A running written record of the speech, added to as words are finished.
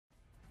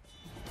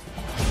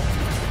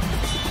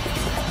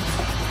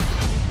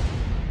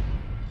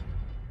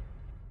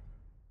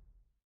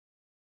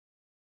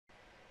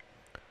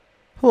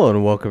Hello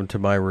and welcome to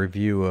my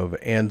review of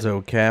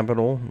Anzo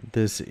Capital.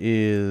 This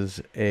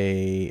is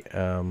a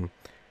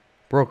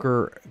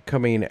broker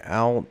coming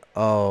out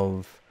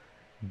of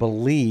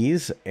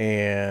Belize,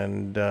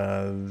 and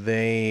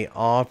they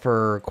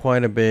offer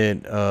quite a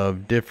bit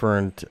of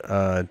different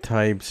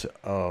types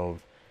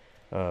of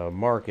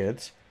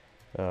markets.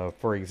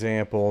 For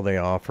example, they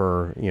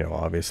offer,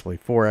 obviously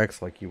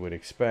Forex like you would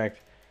expect.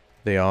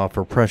 They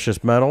offer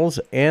precious metals,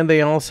 and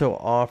they also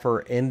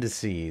offer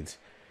indices.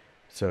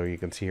 So you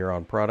can see here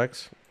on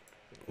products,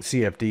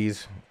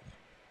 CFDs,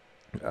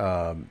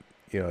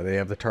 they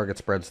have the target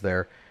spreads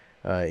there.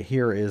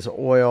 Here is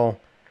oil,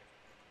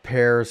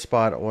 pairs,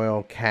 spot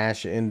oil,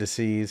 cash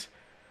indices.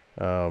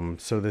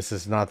 So this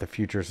is not the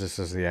futures. This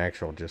is the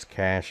actual just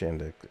cash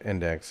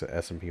index,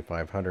 S&P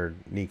 500,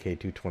 Nikkei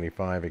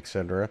 225,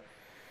 etc.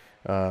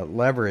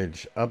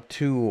 Leverage up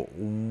to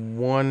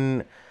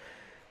 1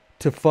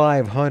 to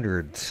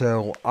 500.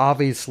 So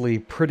obviously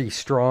pretty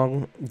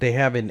strong. They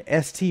have an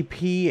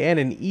STP and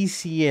an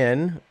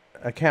ECN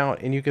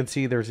account, and you can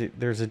see there's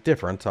a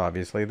difference.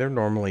 Obviously, there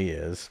normally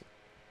is.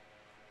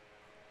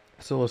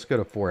 So let's go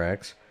to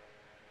Forex.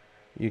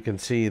 You can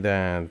see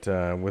that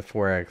with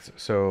Forex.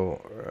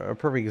 So a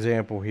perfect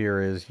example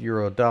here is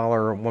euro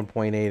dollar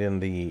 1.8 in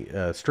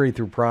the straight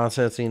through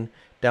processing,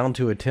 down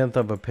to a tenth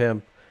of a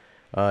pip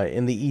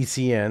in the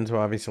ECN. So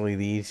obviously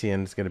the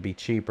ECN is going to be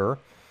cheaper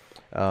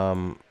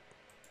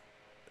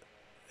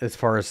as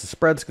far as the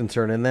spread's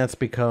concerned, and that's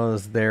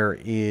because there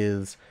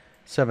is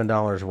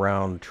 $7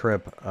 round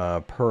trip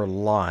per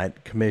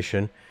lot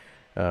commission.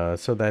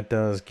 So that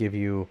does give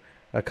you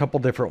a couple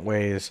different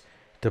ways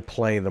to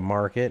play the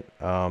market.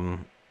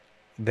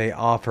 They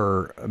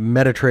offer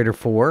MetaTrader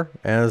 4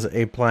 as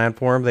a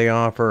platform. They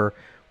offer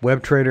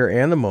WebTrader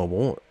and the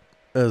mobile,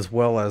 as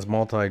well as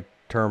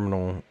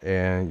multi-terminal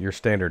and your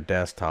standard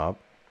desktop.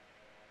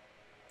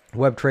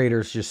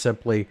 WebTrader is just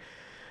simply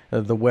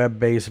the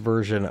web-based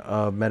version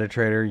of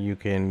MetaTrader. You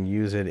can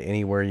use it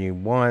anywhere you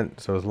want.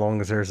 So as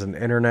long as there's an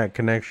internet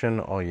connection,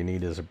 all you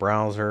need is a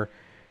browser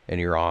and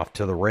you're off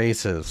to the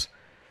races.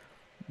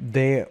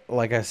 They,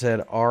 like I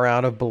said, are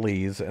out of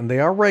Belize, and they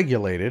are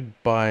regulated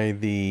by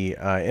the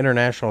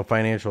International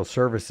Financial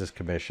Services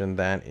Commission.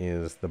 That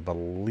is the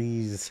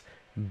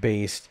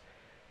Belize-based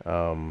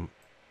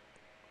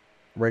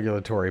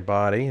regulatory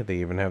body. They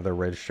even have their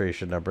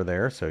registration number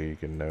there, so you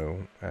can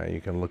know,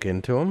 you can look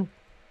into them.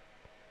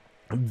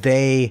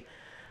 They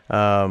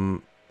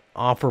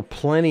offer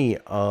plenty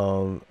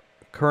of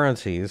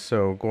currencies.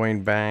 So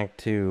going back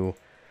to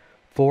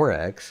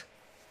Forex,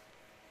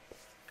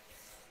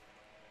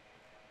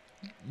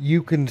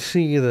 you can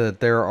see that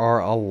there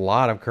are a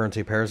lot of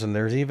currency pairs, and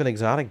there's even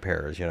exotic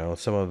pairs.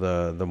 Some of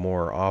the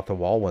more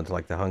off-the-wall ones,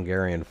 like the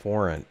Hungarian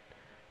forint,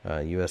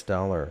 U.S.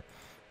 dollar,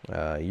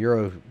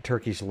 euro,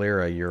 Turkish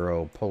lira,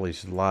 euro,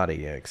 Polish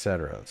zloty,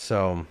 etc.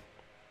 So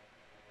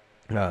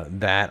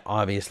that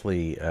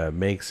obviously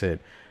makes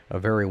it a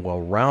very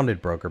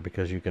well-rounded broker,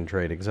 because you can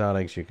trade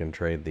exotics, you can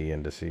trade the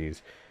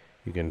indices,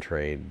 you can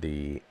trade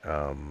the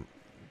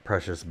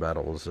precious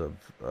metals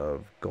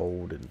of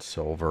gold and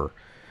silver.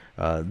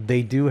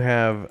 They do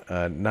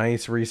have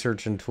nice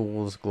research and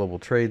tools, Global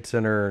Trade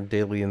Center,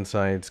 daily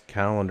insights,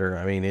 calendar.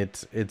 I mean,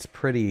 it's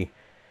pretty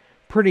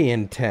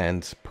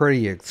intense,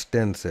 pretty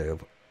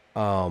extensive.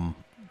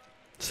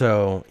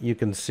 So you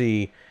can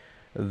see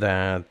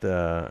that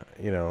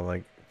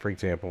like, for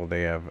example,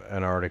 they have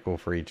an article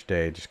for each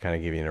day, just kind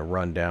of giving you a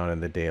rundown in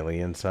the daily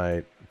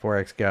insight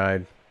Forex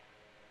guide.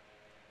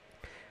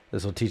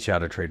 This will teach you how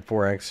to trade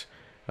Forex.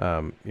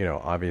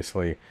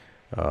 Obviously,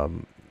 a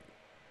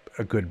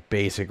good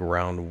basic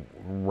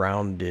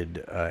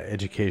rounded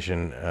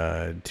education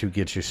to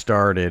get you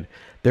started.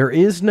 There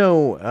is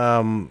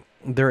no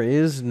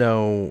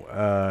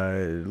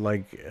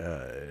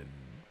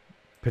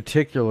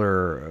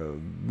particular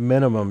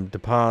minimum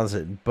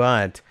deposit,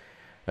 but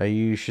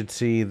you should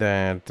see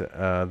that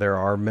there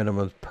are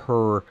minimums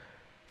per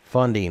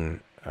funding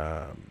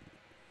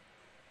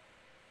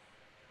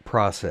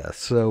process.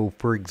 So,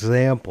 for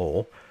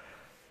example,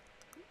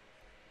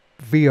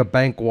 via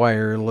bank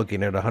wire, you're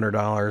looking at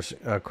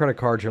 $100. Credit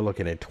cards, you're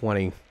looking at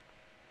 $20.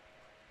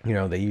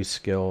 They use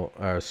Skrill,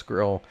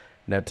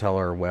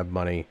 NetTeller,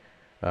 WebMoney,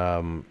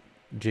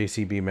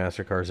 JCB,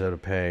 MasterCard,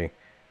 ZetaPay,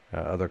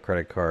 other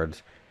credit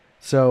cards.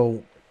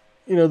 So,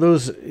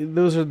 those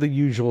are the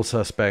usual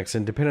suspects,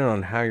 and depending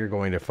on how you're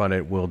going to fund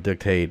it will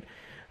dictate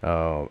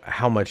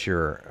how much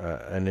your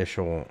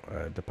initial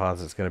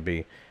deposit is going to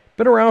be.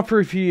 Been around for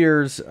a few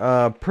years.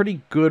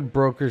 Pretty good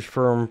brokerage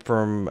firm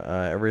from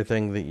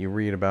everything that you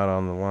read about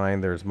on the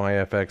line. There's my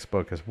FX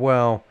book as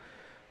well.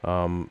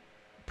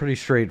 Pretty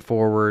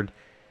straightforward.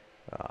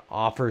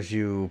 Offers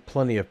you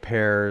plenty of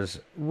pairs,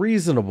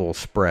 reasonable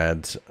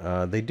spreads.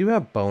 They do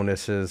have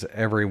bonuses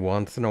every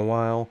once in a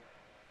while.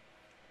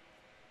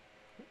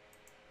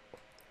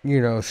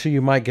 So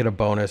you might get a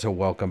bonus, a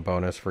welcome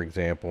bonus, for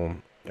example.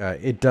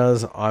 It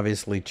does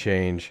obviously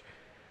change.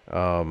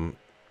 You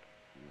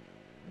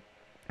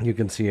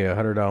can see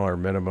 $100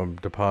 minimum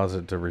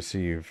deposit to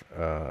receive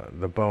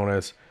the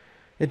bonus.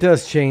 It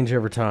does change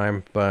over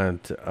time,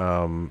 but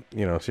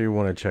you know, so you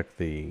want to check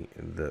the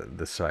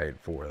site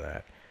for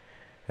that.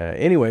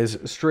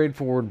 Anyways,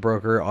 straightforward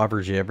broker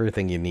offers you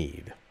everything you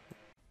need.